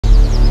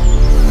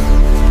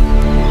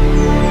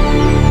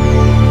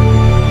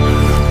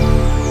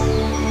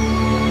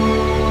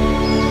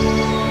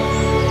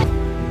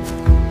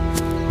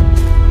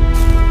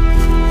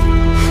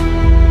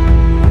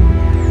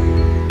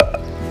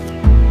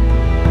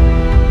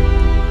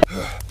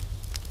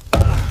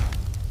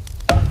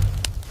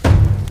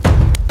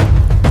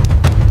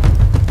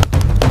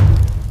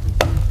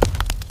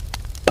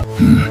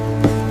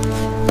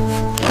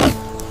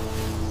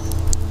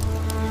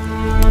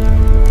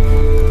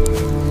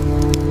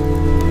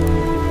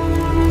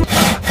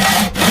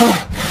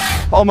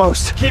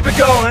Almost. Keep it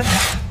going.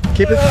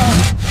 Keep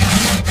it.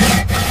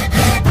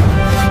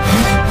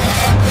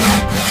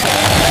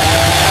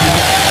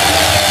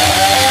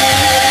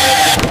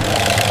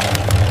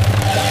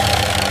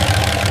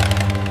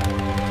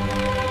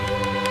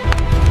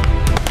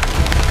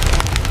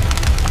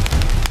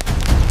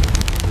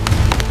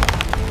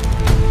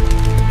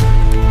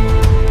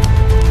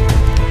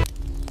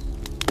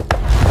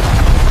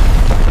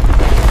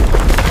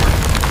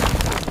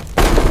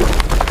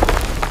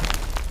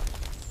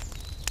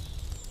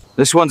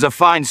 This one's a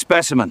fine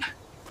specimen.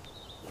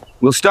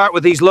 We'll start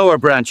with these lower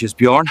branches,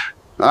 Bjorn.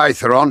 Aye,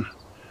 Theron.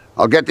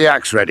 I'll get the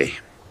axe ready.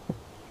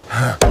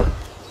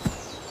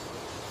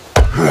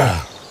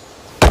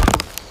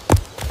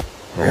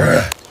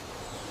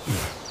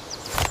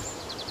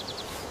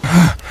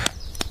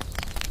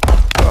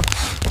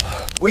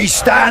 We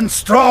stand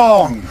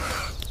strong!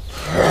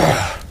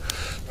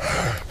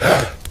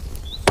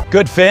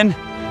 Good, Finn.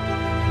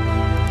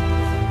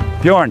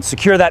 Bjorn,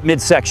 secure that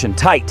midsection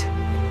tight.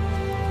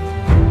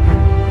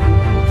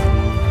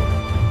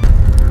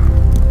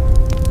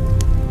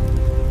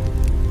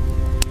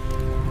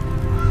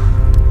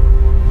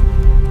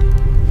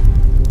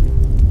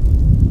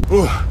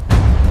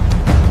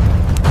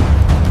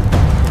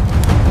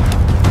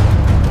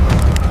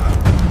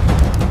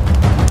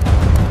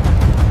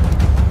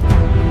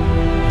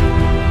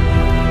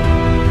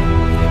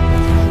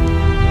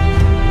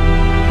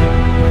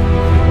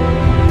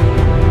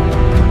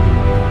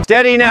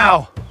 Steady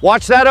now.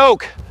 Watch that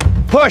oak.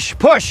 Push,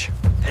 push.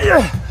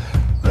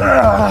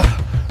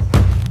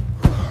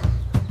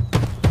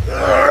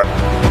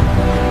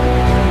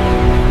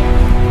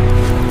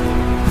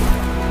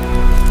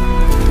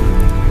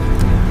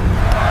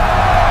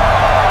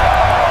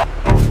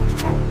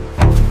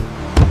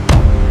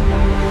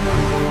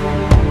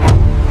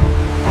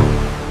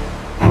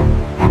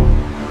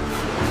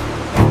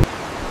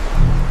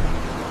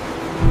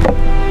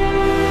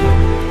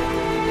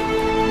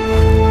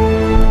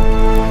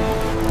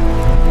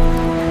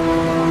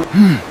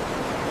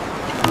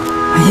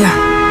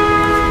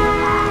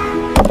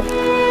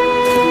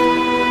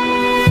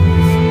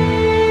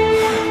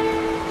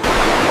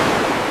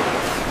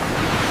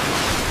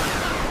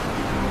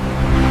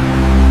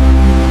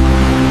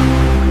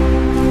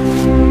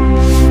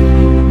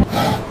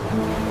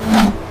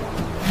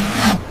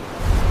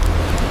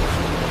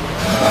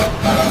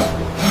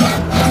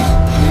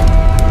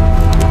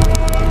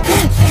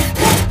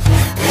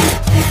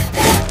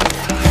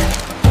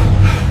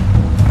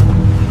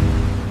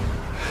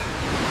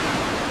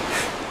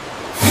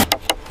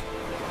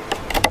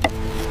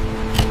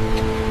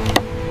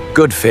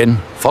 Good, Finn.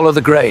 Follow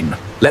the grain.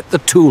 Let the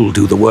tool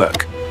do the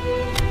work.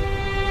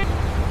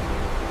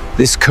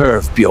 This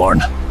curve, Bjorn.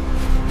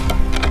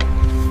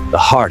 The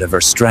heart of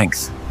her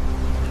strength.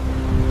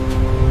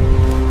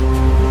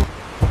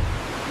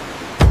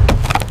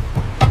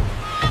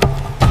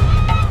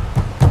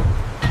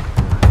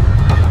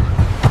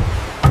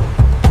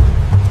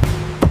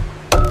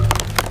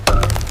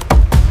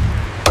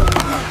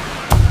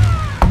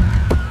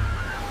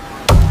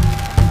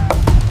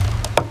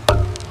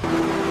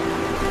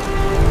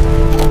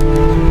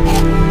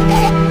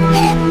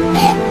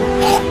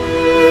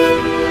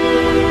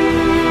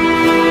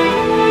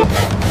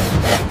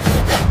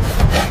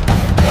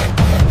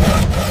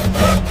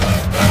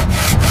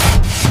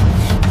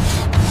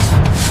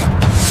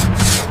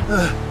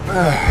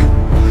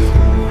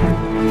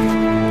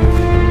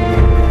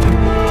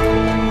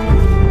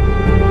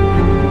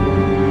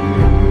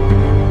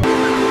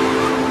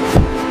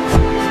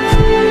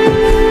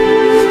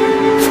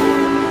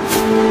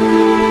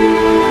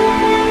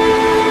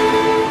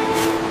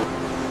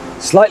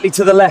 Slightly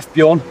to the left,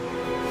 Bjorn.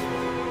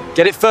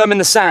 Get it firm in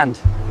the sand.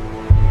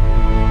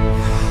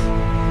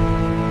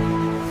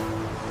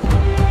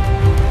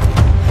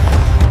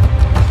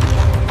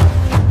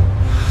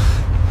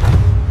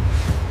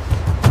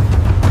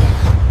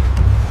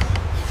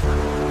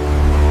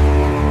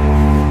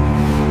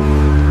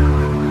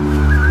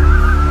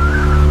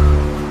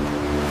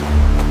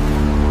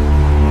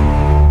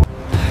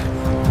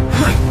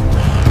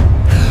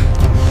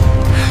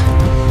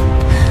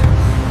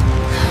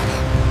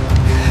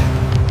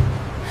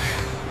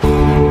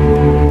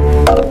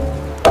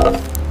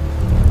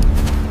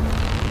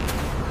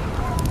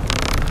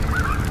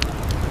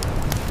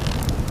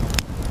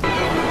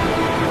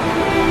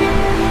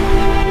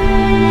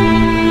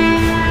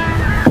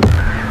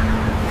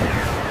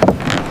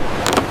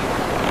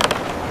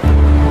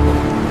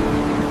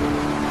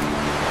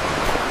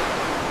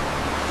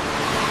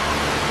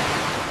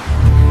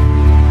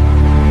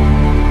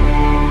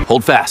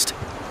 Hold fast.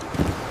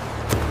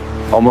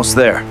 Almost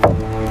there.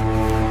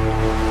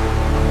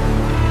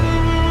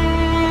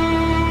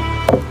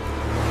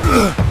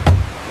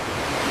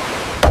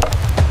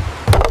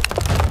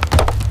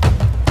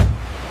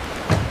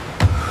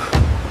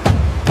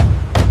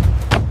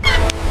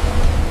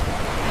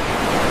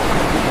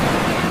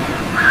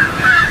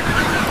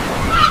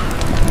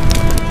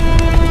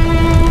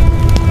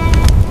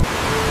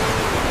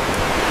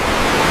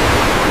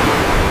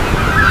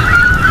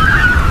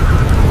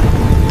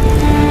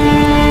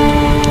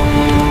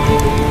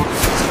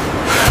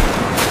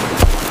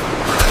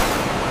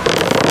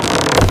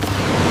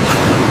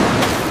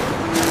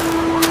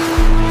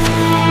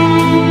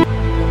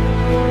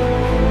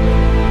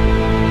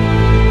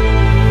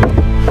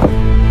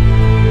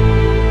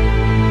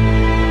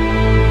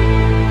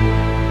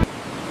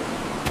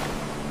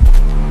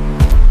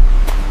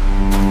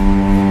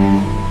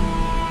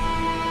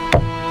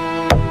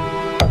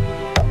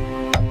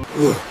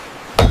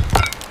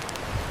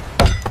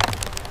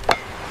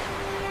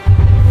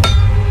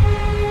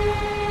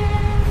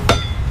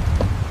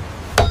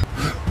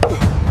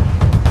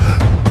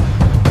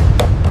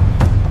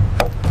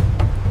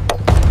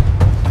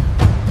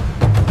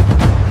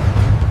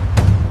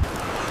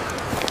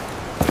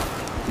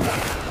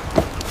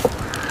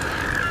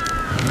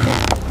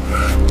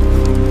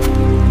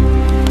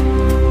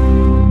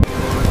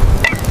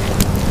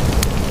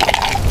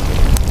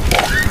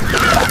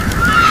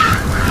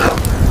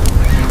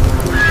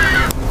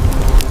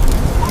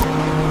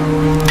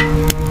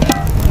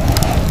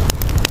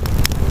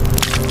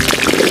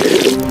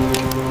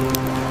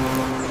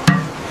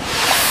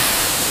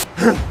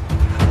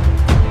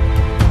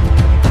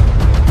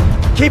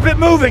 Keep it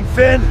moving,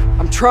 Finn!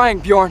 I'm trying,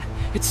 Bjorn.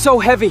 It's so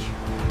heavy.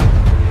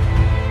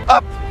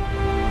 Up!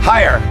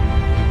 Higher!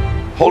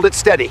 Hold it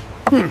steady.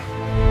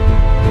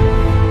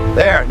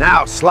 There,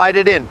 now slide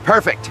it in.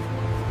 Perfect.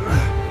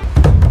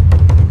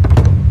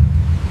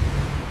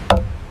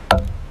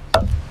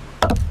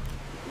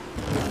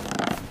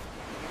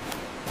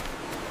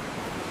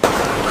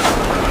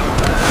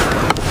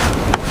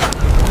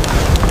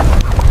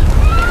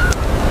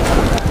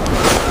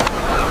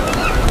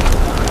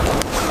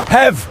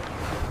 Hev!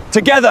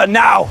 Together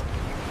now!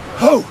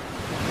 Oh!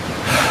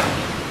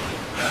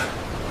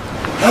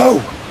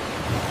 Oh!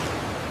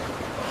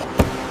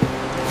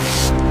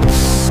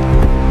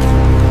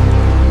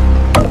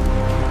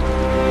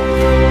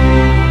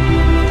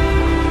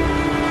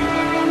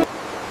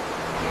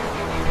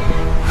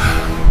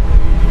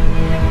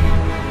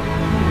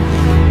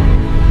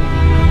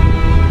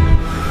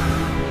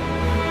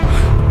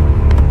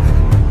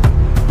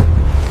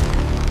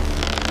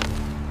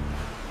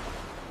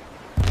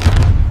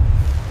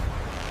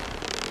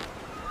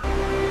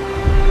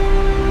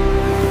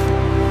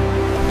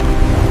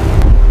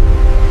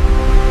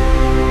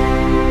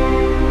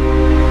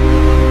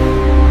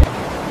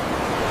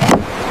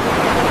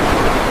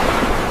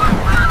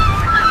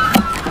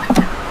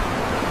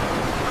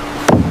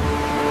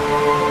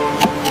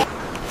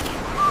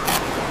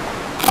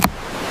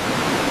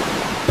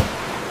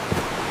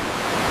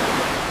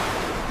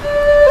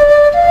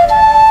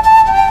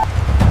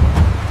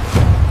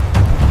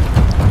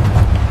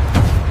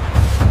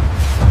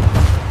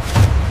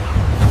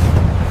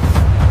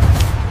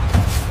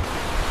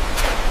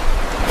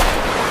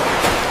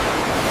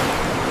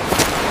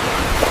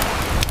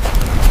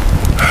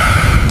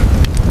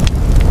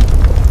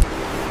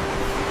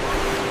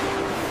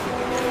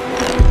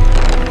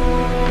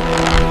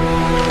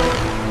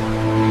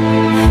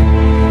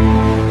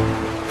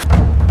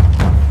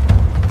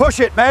 Push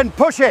it, men,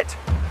 push it!